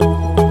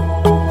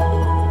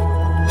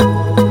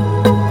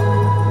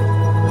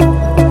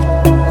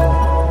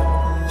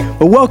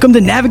Well, welcome to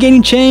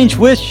Navigating Change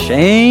with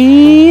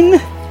Shane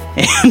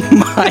and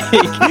Mike.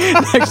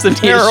 Next to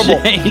me is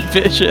Shane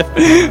Bishop.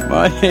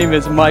 My name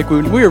is Mike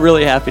Wooten. We are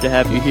really happy to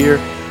have you here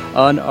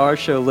on our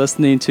show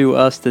listening to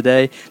us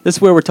today. This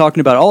is where we're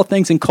talking about all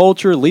things in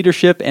culture,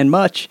 leadership, and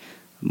much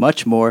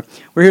more.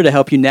 We're here to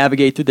help you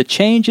navigate through the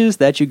changes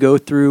that you go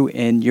through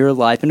in your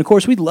life. And of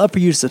course, we'd love for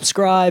you to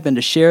subscribe and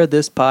to share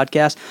this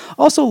podcast.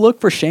 Also, look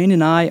for Shane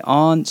and I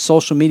on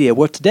social media.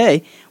 Well,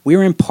 today,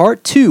 we're in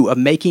part 2 of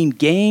making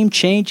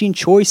game-changing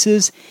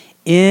choices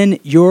in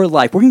your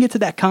life. We're going to get to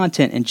that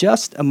content in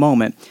just a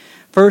moment.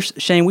 First,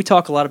 Shane, we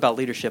talk a lot about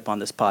leadership on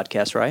this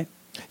podcast, right?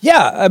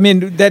 Yeah, I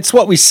mean, that's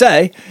what we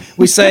say.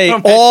 We say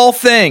all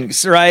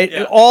things, right?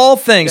 Yeah. All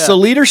things. Yeah. So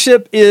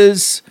leadership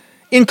is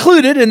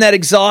included in that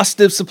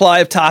exhaustive supply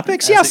of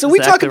topics. That's so we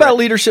talk about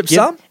leadership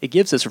some. It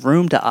gives us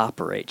room to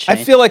operate, Shane.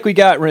 I feel like we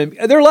got room.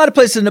 There are a lot of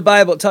places in the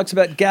Bible that talks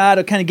about God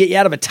will kind of get you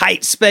out of a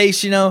tight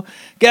space,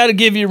 God to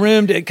give you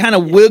room to kind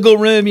of wiggle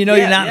room, you're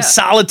not in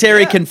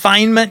solitary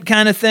confinement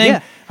kind of thing.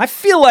 Yeah. I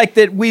feel like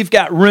that we've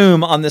got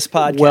room on this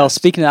podcast. Well,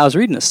 speaking of, I was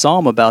reading a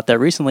psalm about that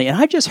recently, and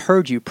I just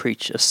heard you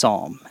preach a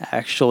psalm,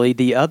 actually,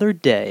 the other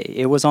day.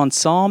 It was on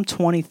Psalm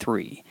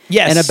 23.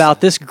 Yes. And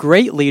about this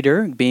great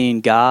leader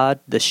being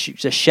God, the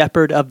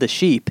shepherd of the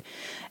sheep,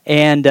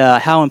 and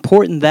how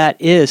important that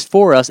is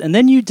for us. And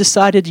then you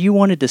decided you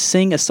wanted to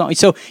sing a song.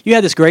 So you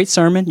had this great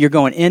sermon. You're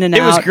going in and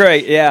out. It was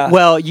great, yeah.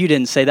 Well, you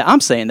didn't say that.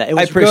 I'm saying that. It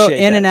was I appreciate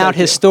in and out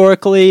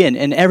historically,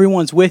 and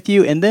everyone's with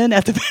you. And then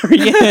at the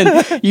very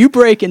end, you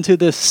break into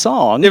this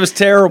song. It was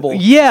terrible.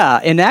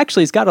 Yeah, and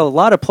actually it's got a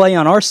lot of play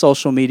on our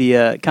social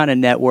media kind of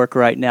network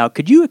right now.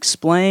 Could you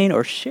explain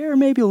or share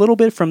maybe a little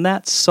bit from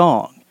that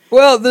song?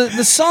 Well,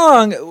 the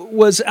song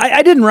was,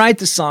 I didn't write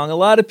the song. A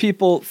lot of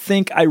people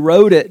think I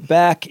wrote it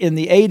back in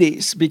the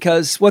 80s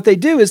because what they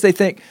do is they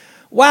think,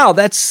 wow,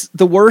 that's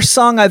the worst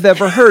song I've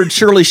ever heard.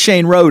 Surely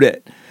Shane wrote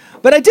it.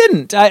 But I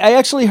didn't. I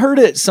actually heard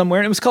it somewhere,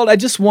 and it was called I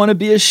Just Want to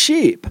Be a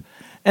Sheep.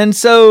 And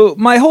so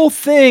my whole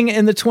thing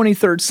in the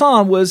 23rd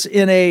Psalm was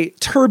in a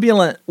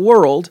turbulent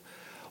world.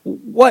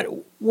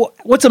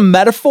 What's a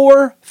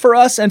metaphor for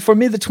us? And for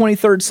me, the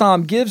 23rd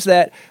Psalm gives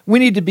that we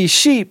need to be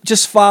sheep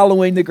just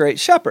following the great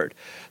shepherd.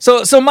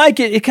 So Mike,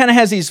 it kind of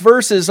has these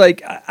verses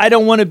like, I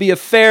don't want to be a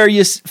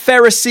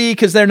Pharisee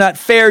because they're not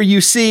fair, you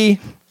see.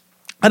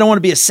 I don't want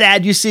to be a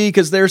Sadducee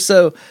because they're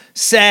so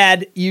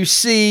sad, you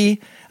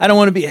see. I don't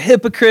want to be a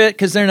hypocrite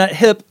because they're not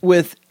hip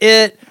with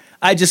it.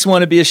 I just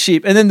want to be a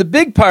sheep. And then the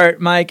big part,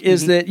 Mike,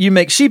 is that you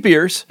make sheep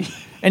ears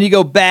and you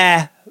go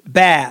bah,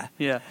 bah.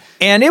 Yeah.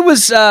 And it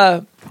was,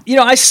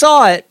 I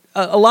saw it.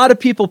 A lot of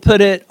people put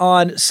it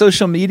on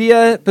social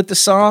media, the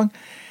song.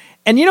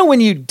 And when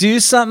you do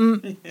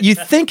something, you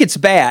think it's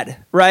bad,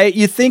 right?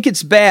 You think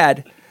it's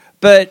bad,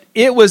 but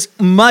it was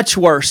much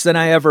worse than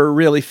I ever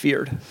really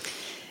feared.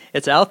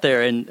 It's out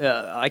there, and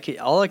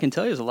all I can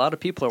tell you is a lot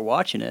of people are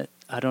watching it.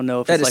 I don't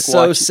know if that it's is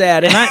so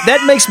sad. And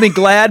that makes me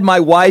glad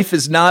my wife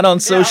is not on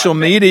social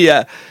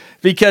media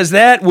because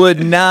that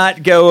would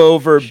not go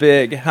over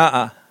big.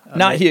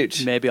 Not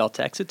huge. Maybe I'll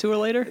text it to her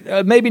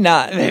later? Maybe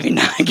not. Maybe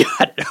not.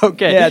 Got it.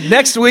 Okay. Yeah,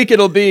 next week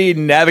it'll be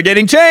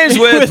Navigating Change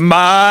with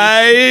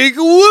Mike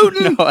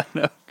Wooten.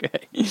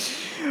 Okay.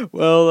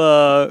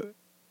 Well,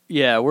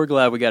 we're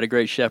glad we got a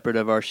great shepherd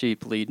of our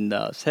sheep leading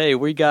us. Hey,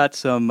 we got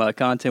some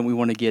content we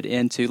want to get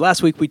into.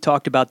 Last week we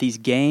talked about these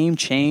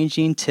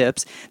game-changing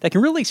tips that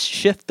can really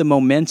shift the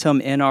momentum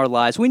in our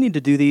lives. We need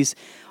to do these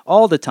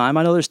all the time.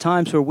 I know there's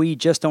times where we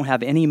just don't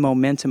have any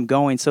momentum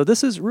going. So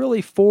this is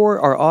really for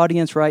our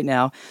audience right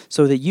now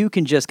so that you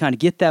can just kind of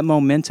get that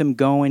momentum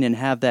going and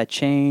have that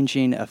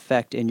changing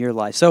effect in your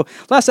life. So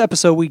last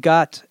episode, we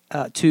got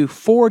to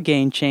 4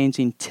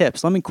 game-changing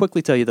tips. Let me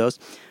quickly tell you those.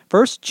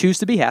 First, choose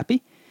to be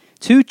happy.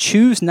 2,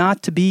 choose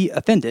not to be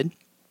offended.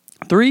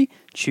 3,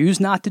 choose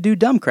not to do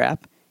dumb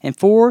crap. And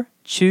 4,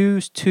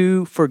 choose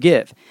to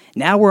forgive.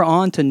 Now we're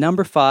on to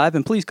number 5,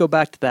 and please go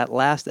back to that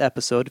last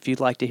episode if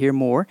you'd like to hear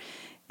more.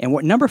 And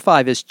what number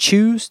 5 is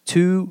choose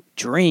to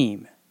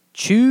dream.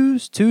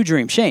 Choose to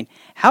dream. Shane,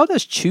 how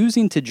does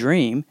choosing to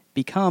dream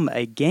become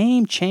a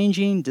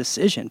game-changing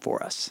decision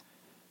for us?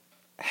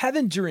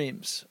 Having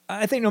dreams,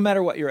 I think no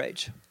matter what your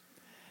age,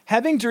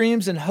 having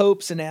dreams and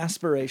hopes and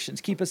aspirations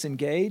keep us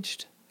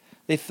engaged.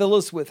 They fill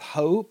us with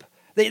hope.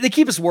 They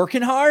keep us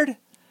working hard.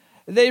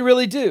 They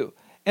really do.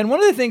 And one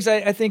of the things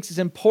I think is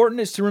important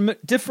is to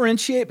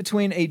differentiate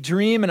between a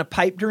dream and a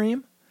pipe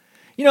dream.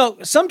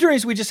 Some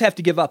dreams we just have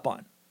to give up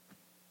on.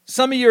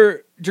 Some of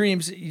your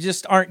dreams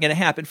just aren't going to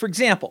happen. For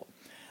example,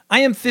 I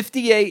am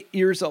 58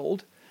 years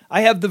old.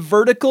 I have the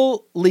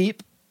vertical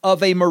leap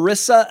of a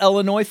Marissa,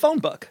 Illinois phone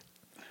book.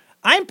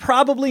 I'm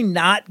probably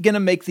not going to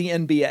make the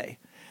NBA.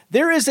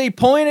 There is a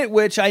point at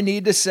which I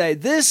need to say,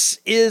 this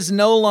is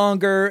no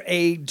longer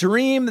a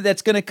dream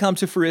that's going to come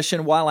to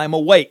fruition while I'm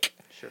awake.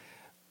 Sure.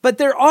 But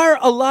there are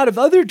a lot of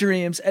other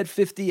dreams at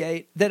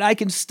 58 that I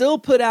can still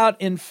put out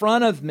in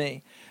front of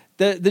me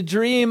the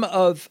dream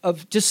of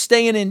just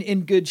staying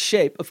in good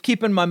shape, of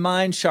keeping my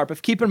mind sharp,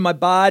 of keeping my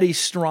body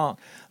strong.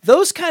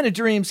 Those kind of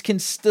dreams can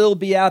still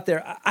be out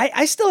there.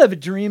 I still have a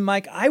dream,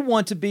 Mike. I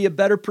want to be a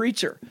better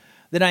preacher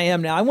than I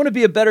am now. I want to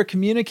be a better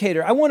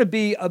communicator. I want to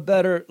be a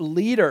better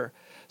leader.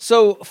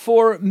 So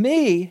for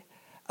me,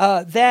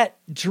 that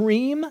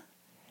dream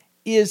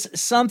is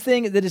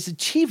something that is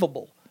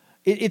achievable.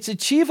 It's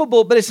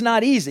achievable, but it's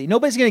not easy.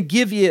 Nobody's going to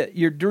give you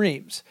your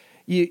dreams.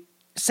 You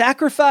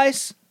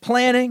sacrifice,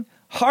 planning,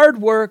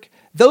 hard work,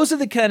 those are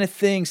the kind of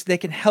things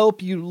that can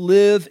help you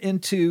live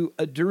into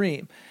a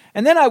dream.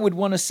 And then I would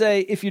want to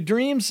say, if your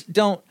dreams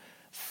don't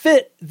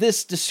fit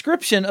this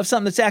description of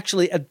something that's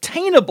actually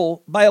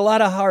attainable by a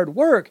lot of hard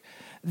work,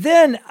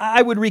 then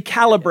I would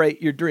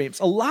recalibrate your dreams.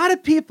 A lot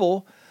of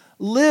people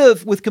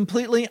live with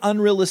completely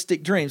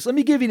unrealistic dreams. Let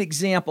me give you an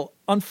example.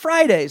 On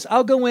Fridays,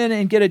 I'll go in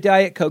and get a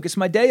Diet Coke. It's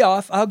my day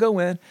off. I'll go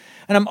in,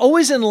 and I'm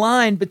always in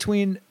line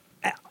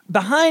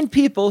behind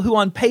people who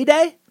on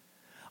payday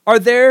are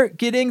there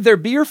getting their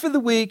beer for the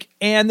week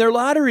and their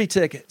lottery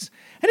tickets.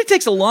 And it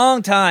takes a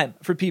long time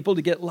for people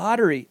to get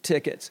lottery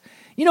tickets.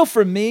 You know,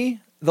 for me,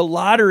 the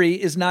lottery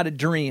is not a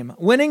dream.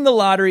 Winning the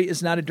lottery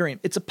is not a dream.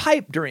 It's a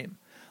pipe dream.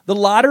 The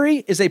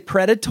lottery is a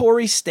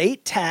predatory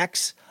state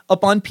tax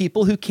upon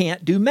people who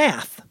can't do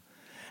math.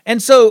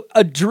 And so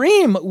a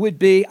dream would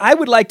be, I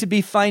would like to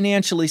be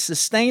financially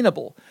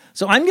sustainable.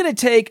 So I'm going to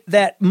take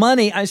that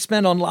money I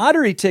spend on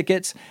lottery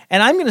tickets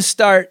and I'm going to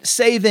start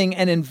saving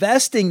and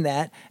investing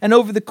that. And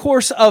over the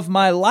course of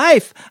my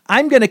life,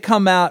 I'm going to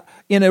come out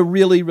in a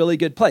really, really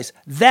good place.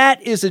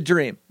 That is a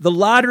dream. The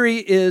lottery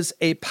is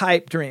a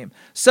pipe dream.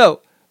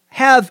 So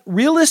have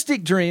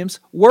realistic dreams,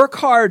 work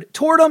hard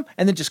toward them,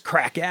 and then just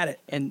crack at it.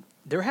 And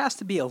there has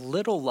to be a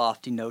little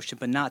lofty notion,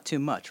 but not too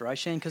much, right,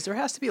 Shane? Because there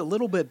has to be a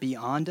little bit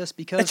beyond us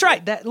because That's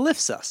right. that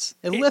lifts us.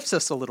 It lifts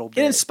us a little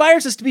bit. It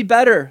inspires us to be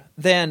better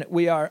than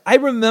we are. I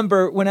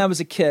remember when I was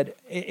a kid,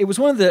 it was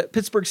one of the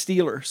Pittsburgh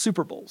Steelers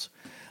Super Bowls.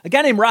 A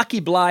guy named Rocky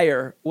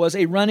Blyer was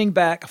a running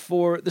back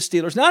for the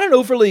Steelers, not an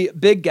overly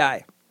big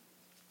guy.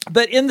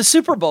 But in the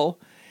Super Bowl,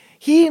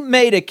 he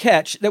made a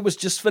catch that was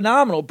just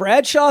phenomenal.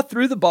 Bradshaw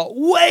threw the ball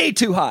way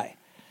too high.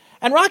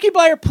 And Rocky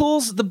Blyer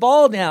pulls the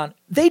ball down.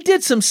 They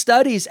did some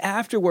studies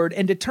afterward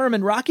and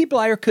determined Rocky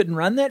Blyer couldn't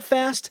run that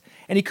fast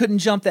and he couldn't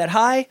jump that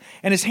high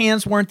and his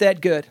hands weren't that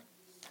good.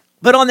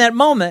 But on that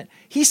moment,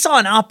 he saw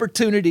an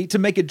opportunity to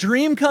make a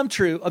dream come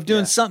true of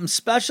doing something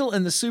special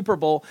in the Super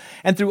Bowl.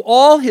 And through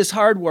all his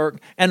hard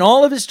work and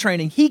all of his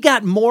training, he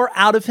got more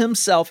out of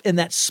himself in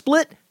that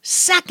split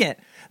second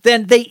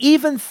than they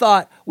even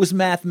thought was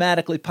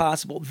mathematically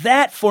possible.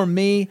 That, for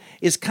me,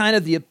 is kind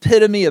of the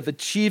epitome of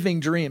achieving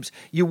dreams.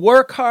 You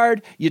work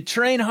hard, you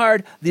train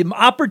hard, the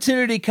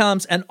opportunity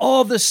comes, and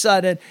all of a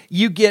sudden,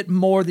 you get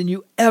more than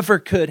you ever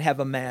could have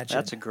imagined.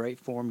 That's a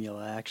great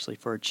formula, actually,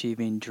 for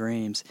achieving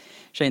dreams.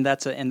 Shane,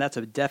 that's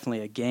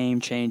definitely a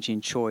game-changing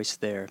choice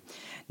there.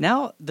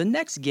 Now, the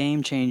next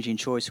game-changing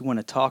choice we want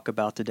to talk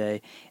about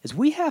today is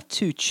we have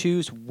to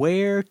choose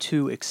where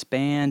to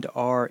expand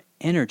our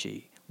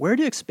energy. Where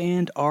to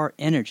expand our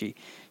energy.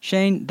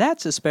 Shane,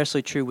 that's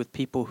especially true with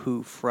people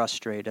who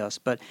frustrate us,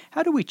 but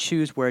how do we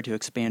choose where to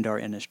expand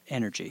our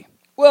energy?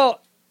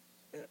 Well,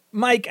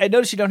 Mike, I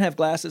notice you don't have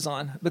glasses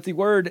on, but the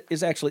word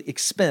is actually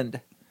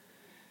expend.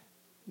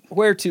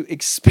 Where to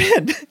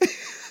expend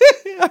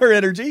our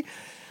energy.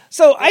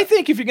 So I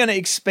think if you're going to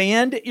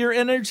expand your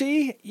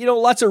energy,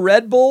 lots of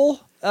Red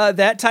Bull,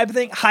 that type of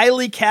thing,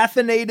 highly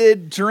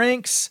caffeinated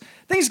drinks,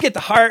 things get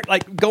the heart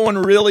like going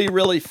really,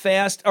 really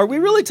fast. Are we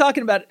really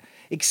talking about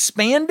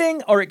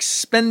expanding or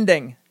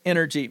expending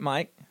energy,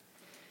 Mike?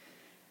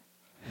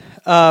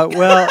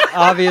 Well,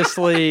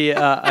 obviously,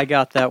 I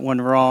got that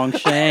one wrong,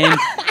 Shane.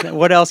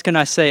 What else can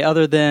I say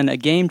other than a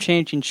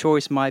game-changing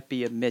choice might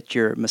be admit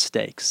your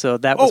mistakes? So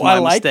that was my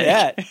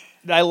mistake.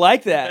 I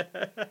like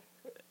that.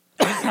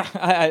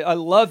 I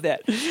love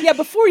that. Yeah,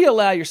 before you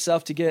allow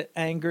yourself to get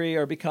angry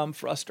or become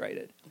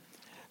frustrated,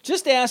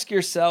 just ask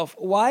yourself,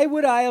 why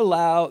would I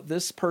allow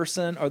this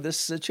person or this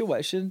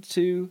situation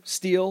to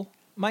steal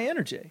my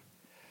energy?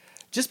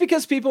 Just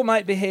because people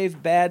might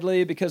behave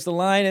badly, because the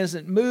line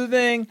isn't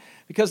moving,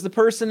 because the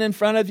person in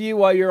front of you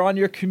while you're on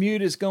your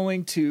commute is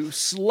going too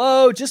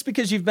slow, just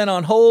because you've been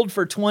on hold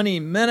for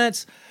 20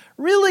 minutes,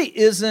 really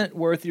isn't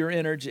worth your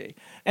energy.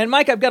 And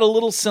Mike, I've got a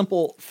little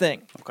simple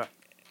thing. Okay.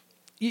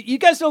 You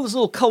guys know those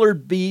little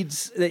colored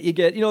beads that you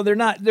get?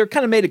 They're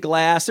kind of made of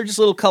glass. They're just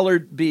little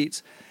colored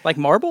beads. Like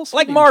marbles?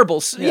 Like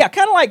marbles. Yeah,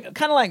 kind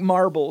of like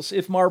marbles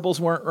if marbles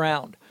weren't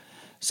round.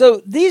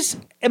 So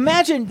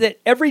imagine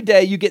that every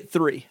day you get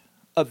 3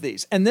 of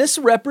these. And this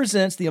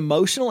represents the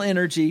emotional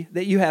energy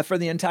that you have for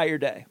the entire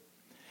day.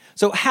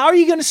 So how are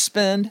you going to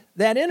spend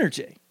that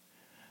energy?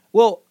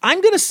 Well,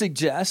 I'm going to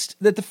suggest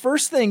that the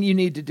first thing you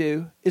need to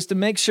do is to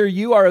make sure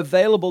you are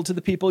available to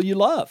the people you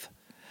love.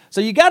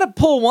 So you got to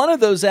pull one of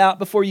those out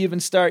before you even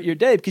start your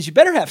day, because you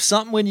better have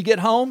something when you get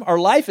home or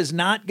life is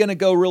not going to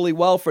go really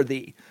well for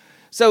thee.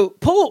 So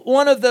pull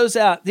one of those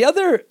out. The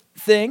other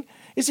thing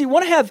is you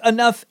want to have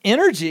enough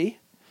energy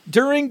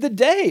during the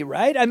day,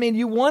 right? I mean,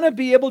 you want to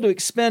be able to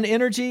expend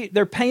energy.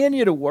 They're paying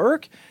you to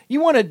work.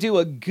 You want to do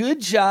a good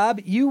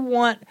job. You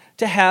want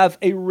to have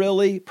a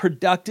really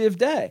productive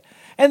day.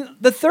 And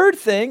the third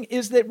thing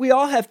is that we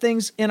all have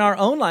things in our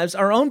own lives.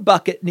 Our own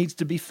bucket needs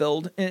to be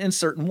filled in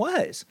certain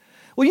ways.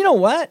 Well, you know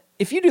what?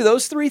 If you do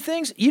those three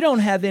things, you don't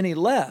have any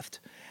left.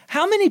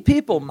 How many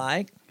people,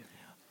 Mike,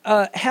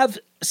 have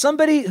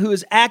somebody who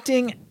is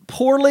acting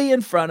poorly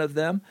in front of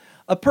them,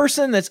 a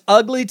person that's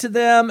ugly to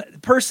them, a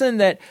person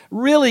that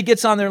really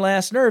gets on their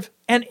last nerve,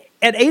 and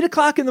at 8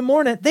 o'clock in the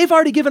morning, they've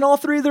already given all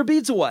three of their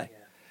beads away.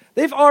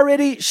 They've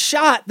already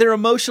shot their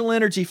emotional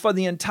energy for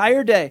the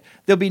entire day.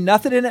 There'll be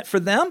nothing in it for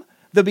them.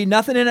 There'll be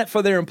nothing in it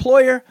for their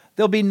employer.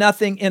 There'll be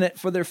nothing in it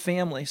for their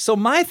family. So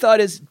my thought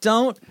is,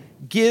 don't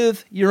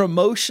give your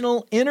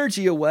emotional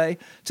energy away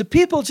to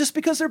people just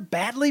because they're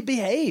badly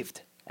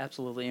behaved.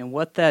 Absolutely. And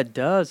what that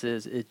does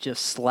is it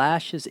just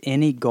slashes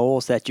any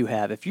goals that you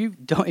have. If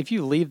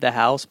you leave the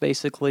house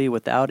basically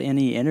without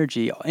any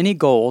energy, any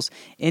goals,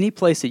 any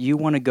place that you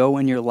want to go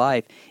in your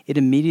life, it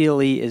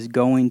immediately is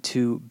going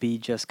to be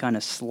just kind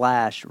of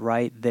slashed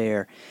right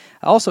there.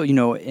 Also,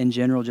 in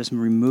general, just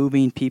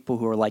removing people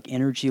who are like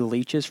energy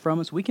leeches from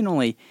us, we can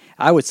only,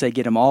 I would say,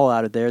 get them all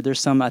out of there. There's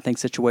some, I think,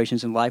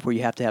 situations in life where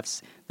you have to have,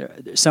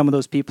 some of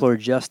those people are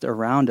just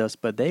around us,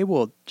 but they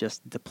will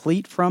just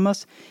deplete from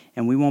us,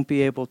 and we won't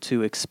be able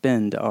to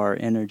expend our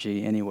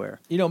energy anywhere.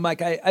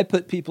 Mike, I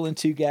put people in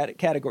two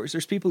categories.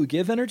 There's people who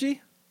give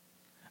energy,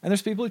 and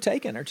there's people who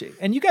take energy.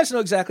 And you guys know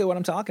exactly what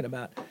I'm talking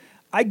about.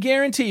 I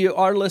guarantee you,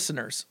 our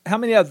listeners, how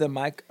many of them,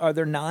 Mike? Are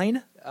there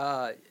 9?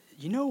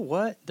 You know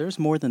what? There's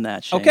more than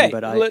that, Shane. Okay,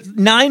 but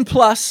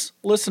 9+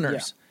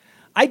 listeners.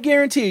 Yeah. I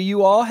guarantee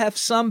you all have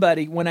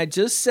somebody, when I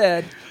just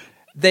said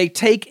they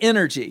take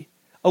energy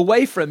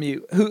away from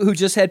you, who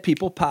just had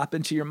people pop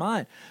into your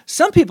mind.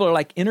 Some people are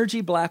like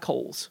energy black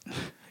holes.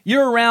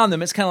 You're around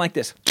them, it's kind of like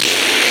this.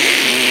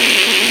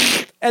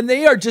 And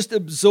they are just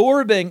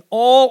absorbing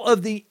all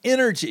of the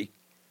energy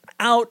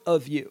out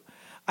of you.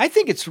 I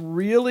think it's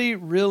really,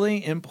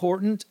 really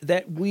important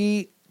that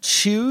we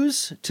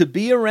choose to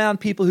be around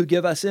people who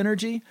give us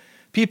energy,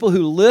 people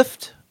who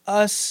lift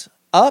us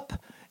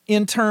up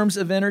in terms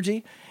of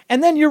energy.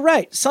 And then you're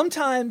right.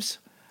 Sometimes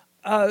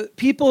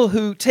people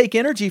who take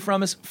energy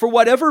from us, for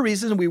whatever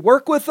reason, we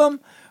work with them,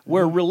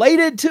 we're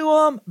related to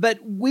them, but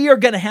we are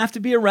going to have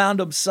to be around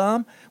them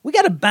some. We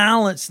got to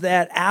balance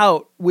that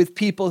out with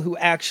people who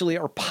actually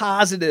are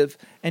positive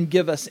and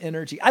give us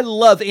energy. I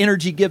love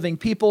energy-giving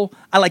people.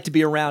 I like to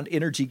be around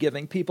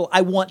energy-giving people.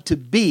 I want to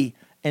be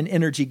an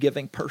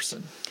energy-giving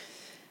person.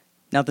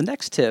 Now, the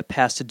next tip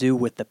has to do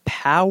with the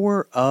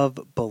power of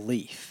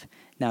belief.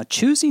 Now,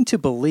 choosing to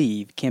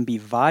believe can be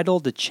vital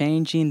to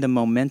changing the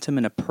momentum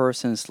in a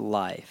person's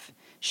life.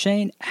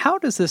 Shane, how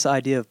does this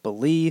idea of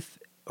belief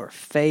or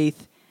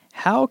faith,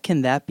 how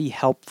can that be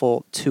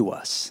helpful to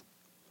us?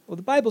 Well,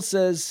 the Bible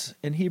says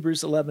in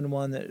Hebrews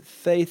 11:1 that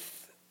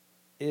faith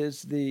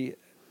is the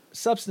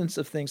substance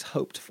of things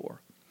hoped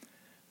for,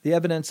 the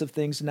evidence of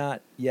things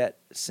not yet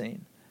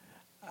seen.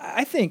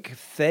 I think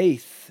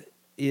faith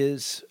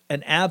is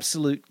an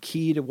absolute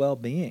key to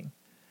well-being.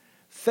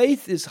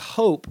 Faith is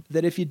hope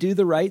that if you do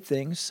the right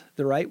things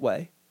the right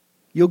way,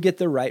 you'll get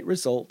the right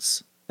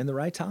results in the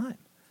right time.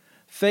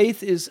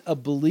 Faith is a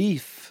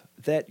belief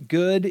that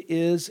good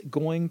is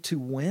going to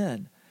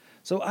win.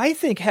 So I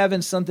think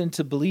having something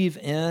to believe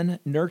in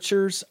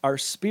nurtures our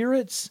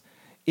spirits.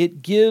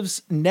 It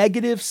gives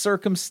negative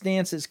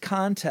circumstances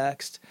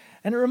context,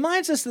 and it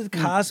reminds us that the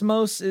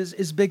cosmos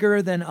is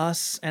bigger than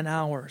us and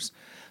ours.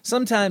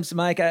 Sometimes,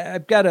 Mike,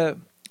 I've got to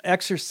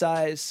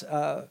exercise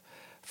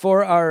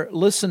for our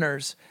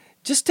listeners.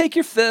 Just take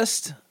your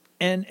fist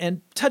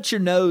and touch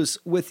your nose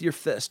with your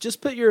fist. Just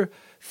put your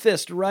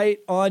fist right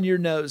on your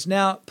nose.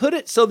 Now, put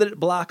it so that it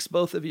blocks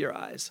both of your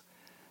eyes.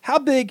 How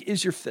big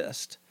is your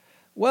fist?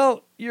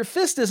 Well, your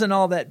fist isn't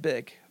all that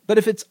big, but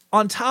if it's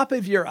on top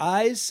of your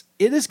eyes,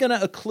 it is going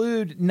to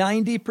occlude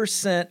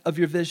 90% of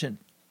your vision.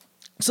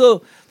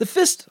 So the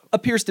fist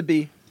appears to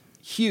be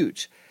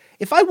huge.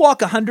 If I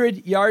walk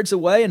 100 yards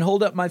away and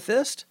hold up my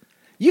fist,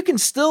 you can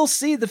still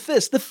see the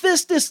fist. The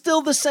fist is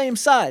still the same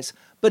size,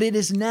 but it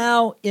is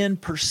now in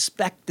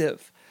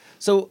perspective.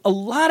 So a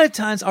lot of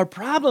times our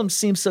problems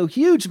seem so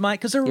huge,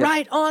 Mike, because they're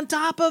right on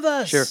top of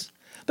us. Sure.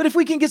 But if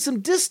we can get some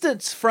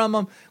distance from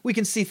them, we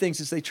can see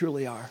things as they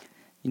truly are.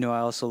 You know, I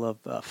also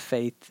love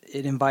faith.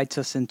 It invites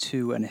us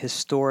into an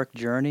historic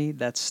journey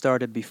that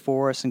started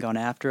before us and gone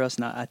after us,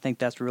 and I think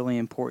that's really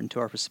important to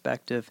our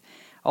perspective.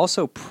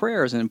 Also,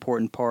 prayer is an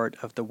important part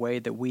of the way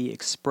that we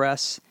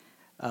express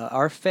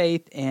our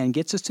faith and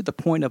gets us to the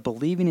point of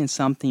believing in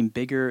something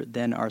bigger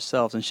than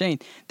ourselves. And Shane,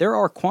 there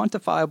are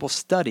quantifiable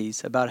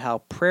studies about how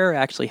prayer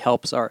actually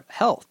helps our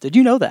health. Did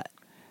you know that?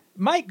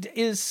 Mike,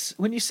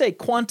 when you say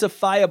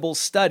quantifiable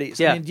studies,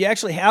 I mean, do you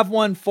actually have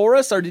one for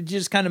us, or did you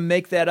just kind of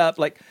make that up?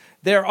 Like,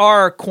 there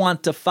are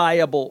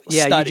quantifiable studies.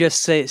 Yeah, you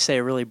just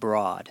say really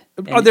broad.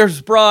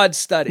 there's broad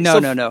studies.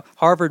 No.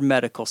 Harvard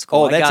Medical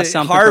School. Oh, I got that's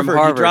something Harvard. from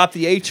Harvard. You dropped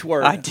the H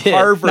word. I did.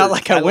 Harvard. Not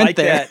like I went like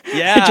there. That.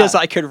 Yeah. Just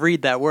I could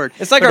read that word.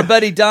 It's like our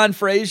buddy Don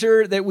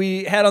Frazier that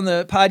we had on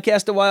the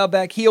podcast a while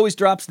back. He always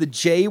drops the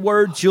J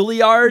word,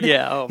 Juilliard.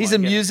 Yeah. Oh, he's a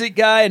music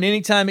guy, and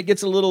anytime it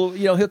gets a little,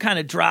 he'll kind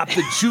of drop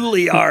the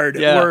Juilliard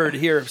word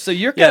here. So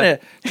you're kind of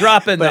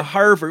dropping the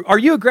Harvard. Are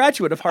you a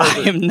graduate of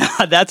Harvard? I am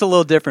not. That's a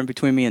little different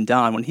between me and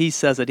Don. When he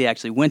says that he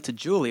actually went to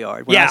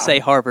Juilliard, when I say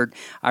Harvard,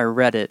 I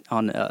read it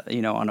on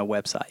on a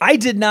website. I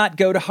did not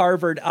go to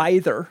Harvard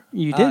either.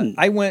 You didn't?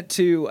 I went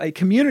to a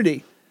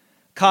community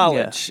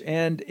college,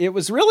 and it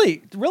was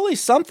really, really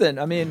something.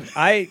 I mean,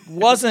 I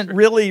wasn't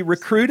really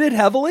recruited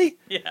heavily.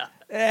 Yeah.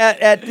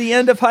 At the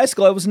end of high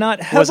school, I was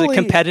not heavily... Was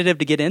it competitive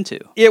to get into?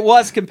 It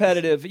was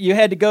competitive. You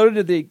had to go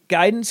to the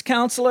guidance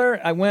counselor.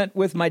 I went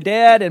with my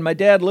dad, and my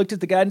dad looked at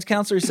the guidance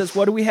counselor. He says,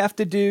 "What do we have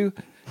to do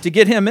to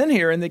get him in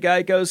here?" And the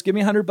guy goes, "Give me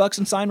 $100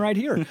 and sign right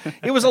here."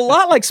 It was a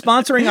lot like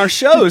sponsoring our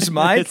shows,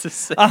 Mike.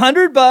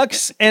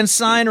 $100 and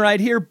sign right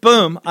here.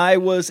 Boom. I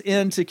was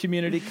into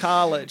community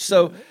college.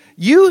 So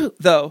you,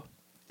 though,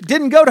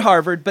 didn't go to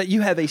Harvard, but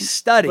you have a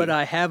study. But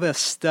I have a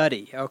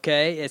study,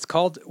 okay? It's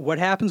called What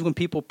Happens When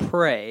People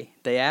Pray.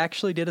 They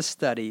actually did a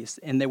study,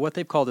 and what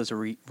they've called is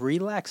a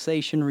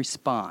relaxation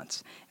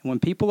response. And when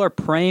people are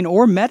praying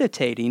or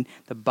meditating,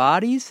 the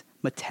body's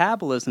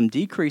metabolism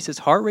decreases,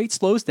 heart rate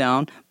slows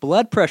down,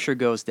 blood pressure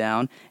goes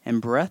down,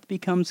 and breath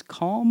becomes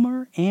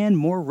calmer and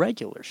more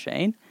regular,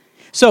 Shane.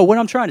 So what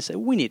I'm trying to say,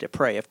 we need to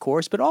pray, of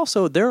course, but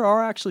also there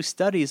are actually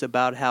studies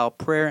about how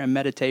prayer and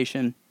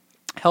meditation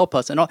help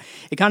us. And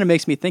it kind of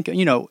makes me think,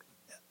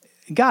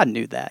 God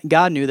knew that.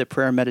 God knew that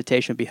prayer and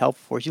meditation would be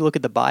helpful for us. You look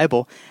at the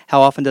Bible, how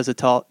often does it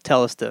tell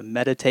us to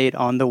meditate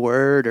on the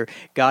Word, or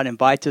God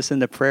invites us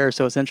into prayer?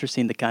 So it's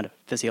interesting, the kind of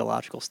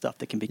physiological stuff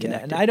that can be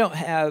connected. And I don't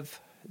have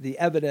the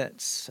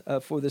evidence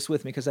for this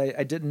with me because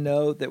I didn't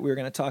know that we were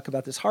going to talk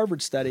about this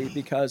Harvard study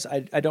because I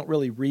don't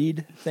really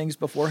read things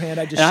beforehand.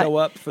 I just show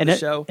up for the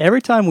show.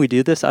 Every time we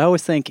do this, I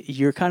always think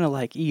you're kind of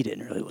like, you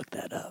didn't really look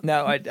that up.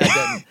 No, I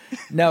didn't.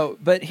 No,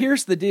 but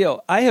here's the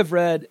deal. I have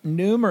read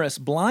numerous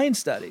blind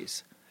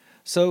studies.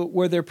 So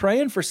where they're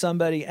praying for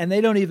somebody and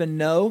they don't even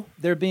know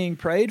they're being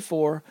prayed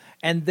for,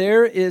 and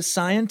there is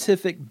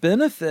scientific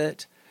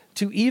benefit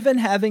to even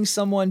having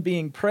someone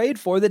being prayed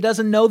for that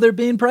doesn't know they're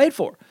being prayed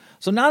for.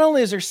 So not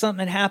only is there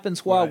something that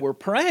happens while we're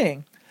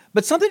praying,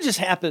 but something just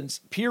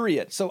happens,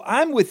 period. So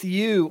I'm with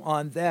you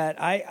on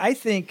that. I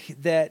think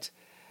that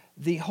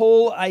the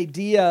whole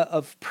idea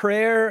of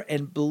prayer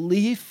and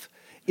belief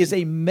is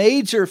a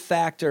major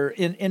factor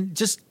in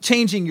just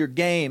changing your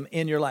game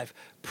in your life.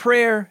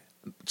 Prayer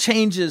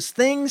changes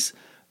things.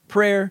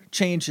 Prayer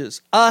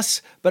changes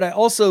us. But I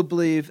also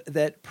believe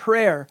that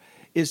prayer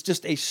is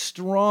just a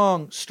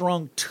strong,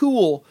 strong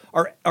tool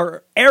or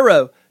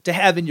arrow to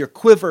have in your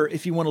quiver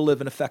if you want to live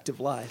an effective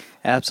life.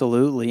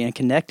 Absolutely. And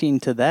connecting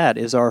to that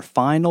is our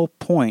final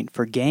point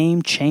for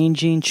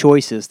game-changing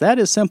choices. That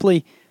is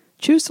simply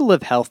choose to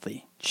live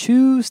healthy.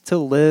 Choose to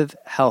live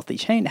healthy.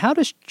 Shane, how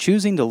does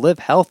choosing to live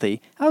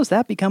healthy, how does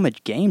that become a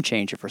game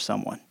changer for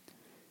someone?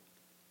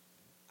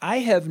 I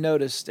have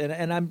noticed,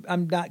 and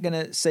I'm not going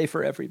to say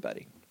for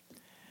everybody,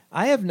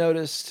 I have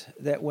noticed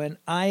that when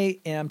I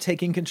am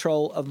taking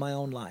control of my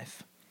own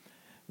life,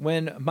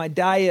 when my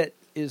diet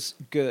is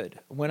good,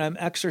 when I'm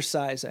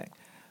exercising,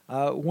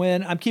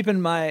 when I'm keeping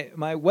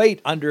my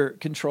weight under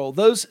control,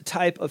 those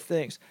type of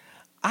things,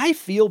 I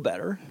feel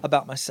better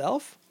about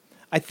myself.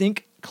 I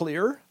think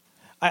clearer.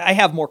 I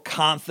have more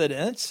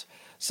confidence.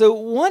 So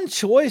one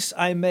choice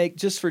I make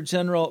just for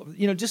general,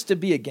 just to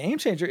be a game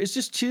changer is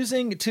just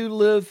choosing to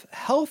live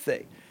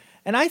healthy.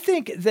 And I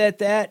think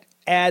that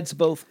adds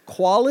both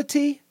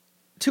quality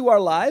to our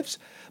lives,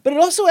 but it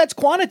also adds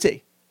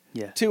quantity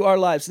to our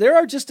lives. There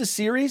are just a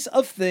series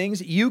of things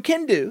you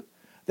can do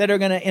that are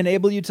going to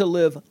enable you to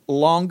live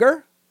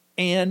longer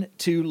and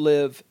to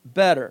live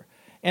better.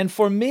 And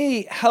for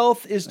me,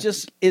 health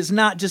is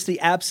not just the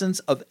absence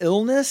of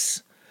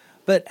illness,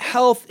 but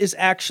health is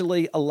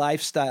actually a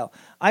lifestyle.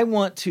 I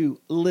want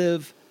to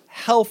live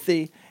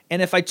healthy,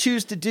 and if I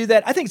choose to do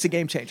that, I think it's a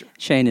game changer.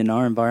 Shane, in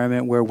our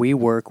environment where we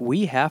work,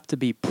 we have to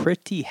be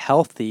pretty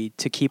healthy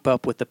to keep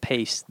up with the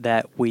pace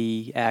that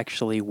we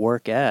actually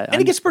work at.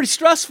 And it gets pretty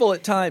stressful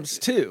at times,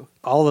 too.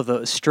 All of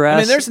the stress. I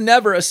mean, there's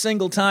never a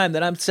single time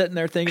that I'm sitting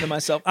there thinking to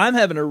myself, I'm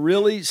having a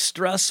really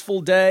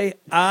stressful day.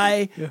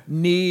 I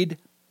need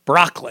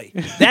broccoli.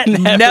 That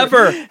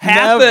never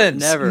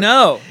happens. Never.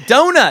 No.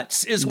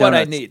 Donuts is what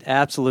I need.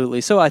 Absolutely.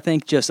 So I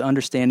think just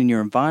understanding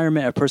your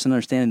environment, a person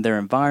understanding their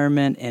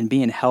environment and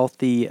being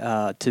healthy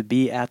to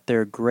be at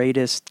their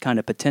greatest kind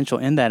of potential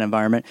in that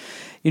environment.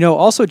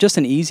 Also just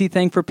an easy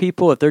thing for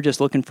people if they're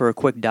just looking for a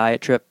quick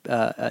diet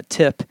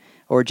tip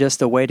or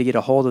just a way to get a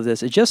hold of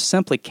this is just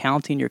simply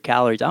counting your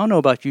calories. I don't know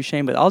about you,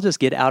 Shane, but I'll just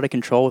get out of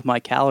control with my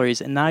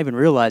calories and not even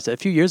realize it. A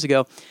few years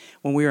ago,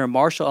 when we were in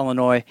Marshall,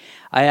 Illinois,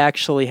 I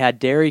actually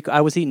had I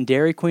was eating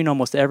Dairy Queen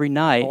almost every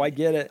night. Oh, I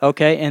get it.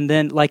 Okay, and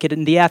then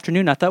in the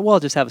afternoon, I thought, well, I'll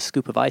just have a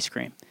scoop of ice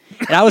cream.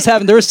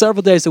 And there were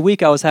several days a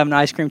week I was having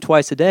ice cream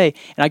twice a day.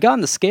 And I got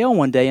on the scale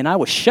one day and I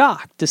was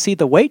shocked to see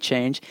the weight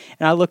change.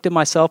 And I looked at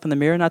myself in the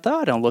mirror and I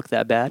thought, I don't look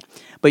that bad.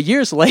 But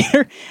years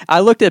later, I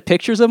looked at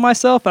pictures of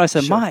myself and I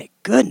said, my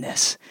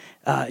goodness.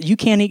 You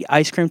can't eat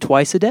ice cream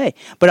twice a day.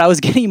 But I was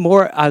getting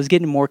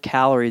more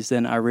calories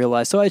than I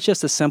realized. So it's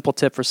just a simple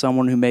tip for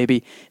someone who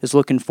maybe is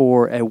looking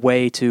for a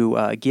way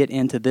to get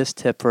into this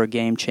tip for a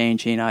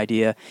game-changing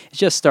idea. It's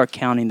just start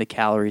counting the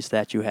calories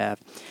that you have.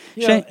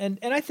 Yeah, and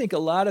I think a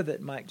lot of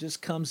it, Mike,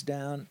 just comes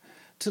down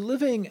to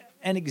living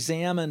an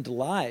examined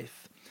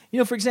life.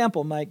 For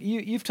example, Mike,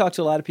 you've talked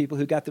to a lot of people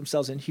who got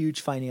themselves in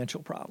huge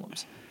financial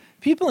problems.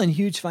 People in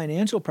huge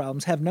financial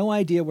problems have no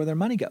idea where their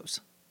money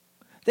goes.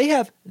 They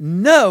have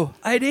no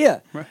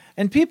idea. Right.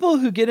 And people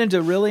who get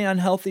into really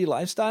unhealthy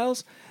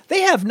lifestyles, they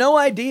have no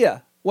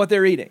idea what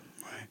they're eating.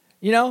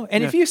 Right.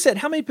 And if you said,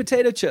 how many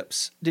potato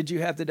chips did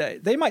you have today?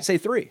 They might say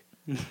 3.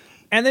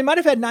 And they might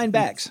have had 9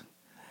 bags.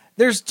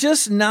 There's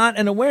just not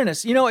an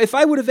awareness. If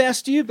I would have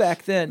asked you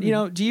back then,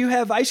 do you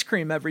have ice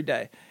cream every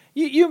day?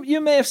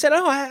 You may have said,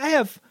 oh, I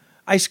have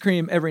ice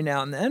cream every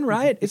now and then,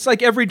 right? It's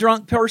like every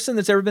drunk person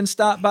that's ever been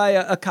stopped by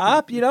a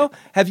cop,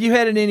 Have you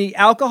had any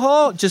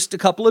alcohol? Just a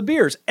couple of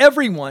beers.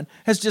 Everyone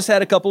has just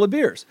had a couple of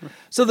beers.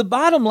 So the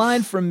bottom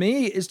line for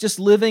me is just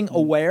living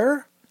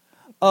aware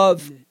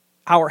of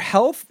our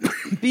health,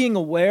 being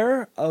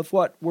aware of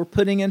what we're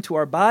putting into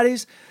our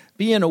bodies,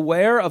 being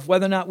aware of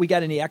whether or not we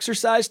got any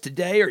exercise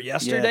today or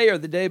yesterday or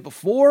the day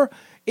before.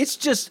 It's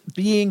just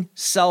being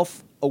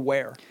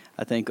self-aware.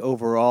 I think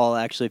overall,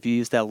 actually, if you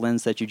use that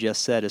lens that you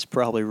just said, is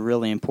probably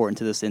really important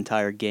to this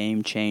entire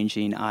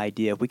game-changing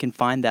idea. If we can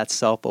find that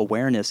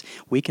self-awareness,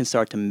 we can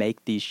start to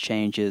make these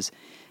changes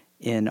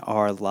in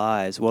our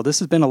lives. Well, this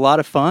has been a lot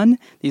of fun,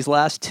 these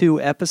last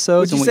 2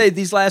 episodes. Would you say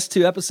these last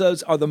 2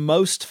 episodes are the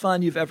most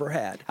fun you've ever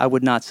had? I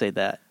would not say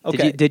that.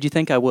 Okay. Did you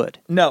think I would?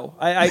 No,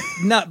 I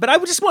not. But I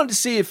just wanted to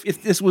see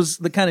if this was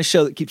the kind of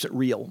show that keeps it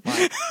real,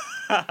 Mike.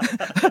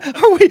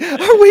 Are we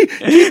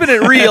keeping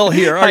it real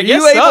here? Are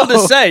you able to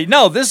say,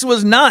 no, this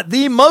was not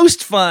the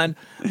most fun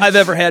I've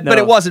ever had, but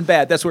it wasn't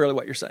bad? That's really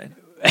what you're saying.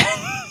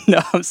 No,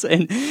 I'm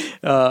saying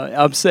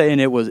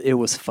it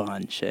was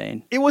fun,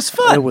 Shane. It was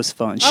fun. It was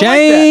fun.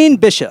 Shane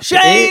Bishop. Bishop.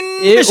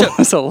 It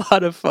was a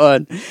lot of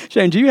fun.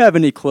 Shane, do you have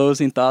any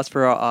closing thoughts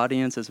for our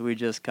audience as we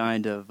just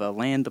kind of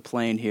land the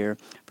plane here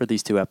for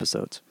these 2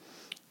 episodes?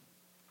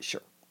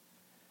 Sure.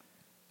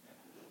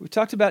 We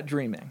talked about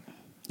dreaming,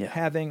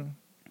 having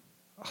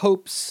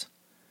hopes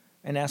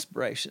and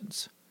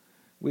aspirations.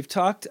 We've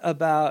talked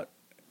about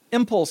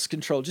impulse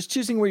control, just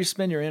choosing where you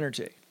spend your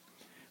energy.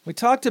 We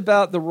talked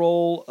about the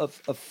role of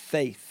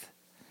faith,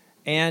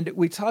 and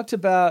we talked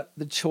about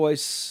the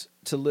choice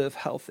to live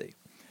healthy.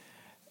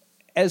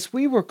 As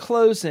we were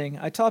closing,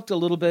 I talked a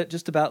little bit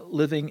just about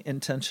living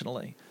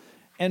intentionally.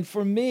 And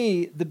for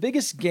me, the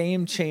biggest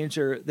game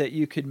changer that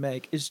you could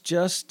make is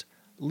just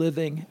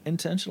living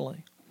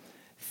intentionally.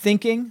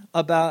 Thinking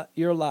about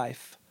your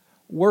life,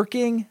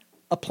 working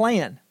a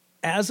plan,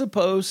 as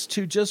opposed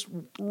to just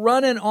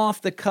running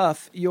off the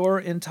cuff your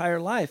entire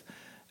life.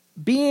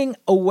 Being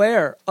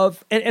aware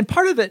of, and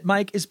part of it,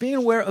 Mike, is being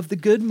aware of the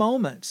good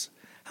moments.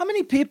 How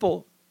many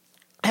people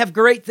have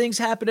great things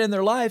happen in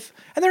their life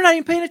and they're not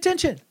even paying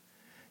attention?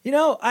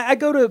 I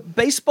go to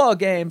baseball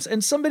games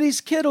and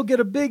somebody's kid will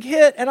get a big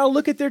hit and I'll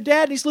look at their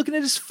dad and he's looking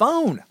at his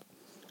phone.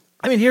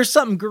 Here's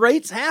something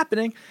great's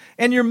happening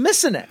and you're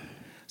missing it.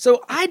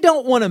 So I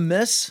don't want to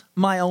miss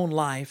my own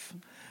life.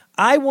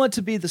 I want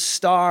to be the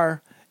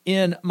star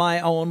in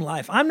my own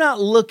life. I'm not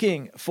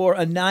looking for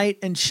a knight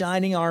in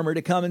shining armor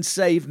to come and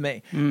save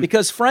me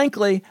because,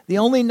 frankly, the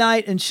only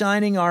knight in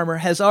shining armor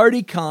has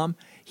already come.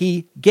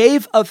 He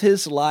gave of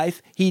his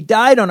life. He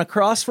died on a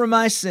cross for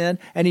my sin,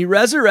 and he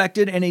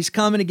resurrected, and he's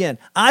coming again.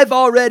 I've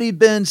already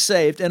been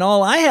saved, and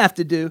all I have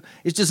to do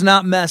is just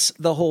not mess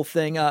the whole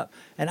thing up.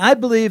 And I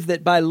believe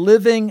that by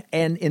living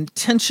an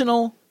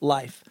intentional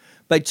life,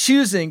 by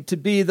choosing to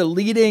be the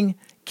leading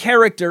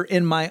character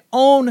in my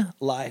own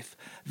life,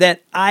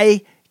 that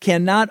I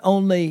can not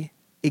only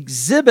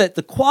exhibit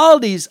the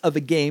qualities of a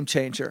game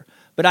changer,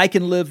 but I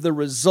can live the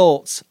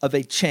results of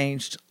a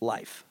changed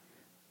life.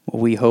 Well,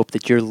 we hope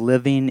that you're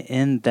living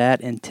in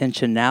that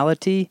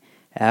intentionality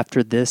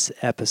after this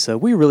episode.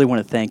 We really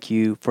want to thank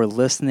you for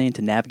listening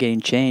to Navigating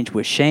Change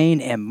with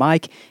Shane and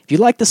Mike. If you'd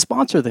like to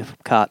sponsor the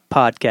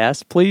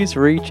podcast, please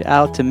reach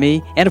out to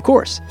me. And of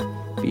course,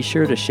 be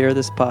sure to share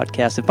this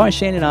podcast and find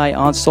Shane and I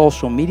on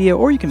social media,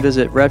 or you can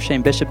visit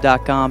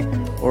RevShaneBishop.com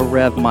or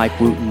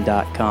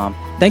RevMikeWooten.com.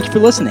 Thank you for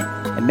listening,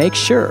 and make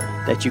sure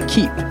that you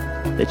keep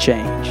the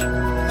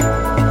change.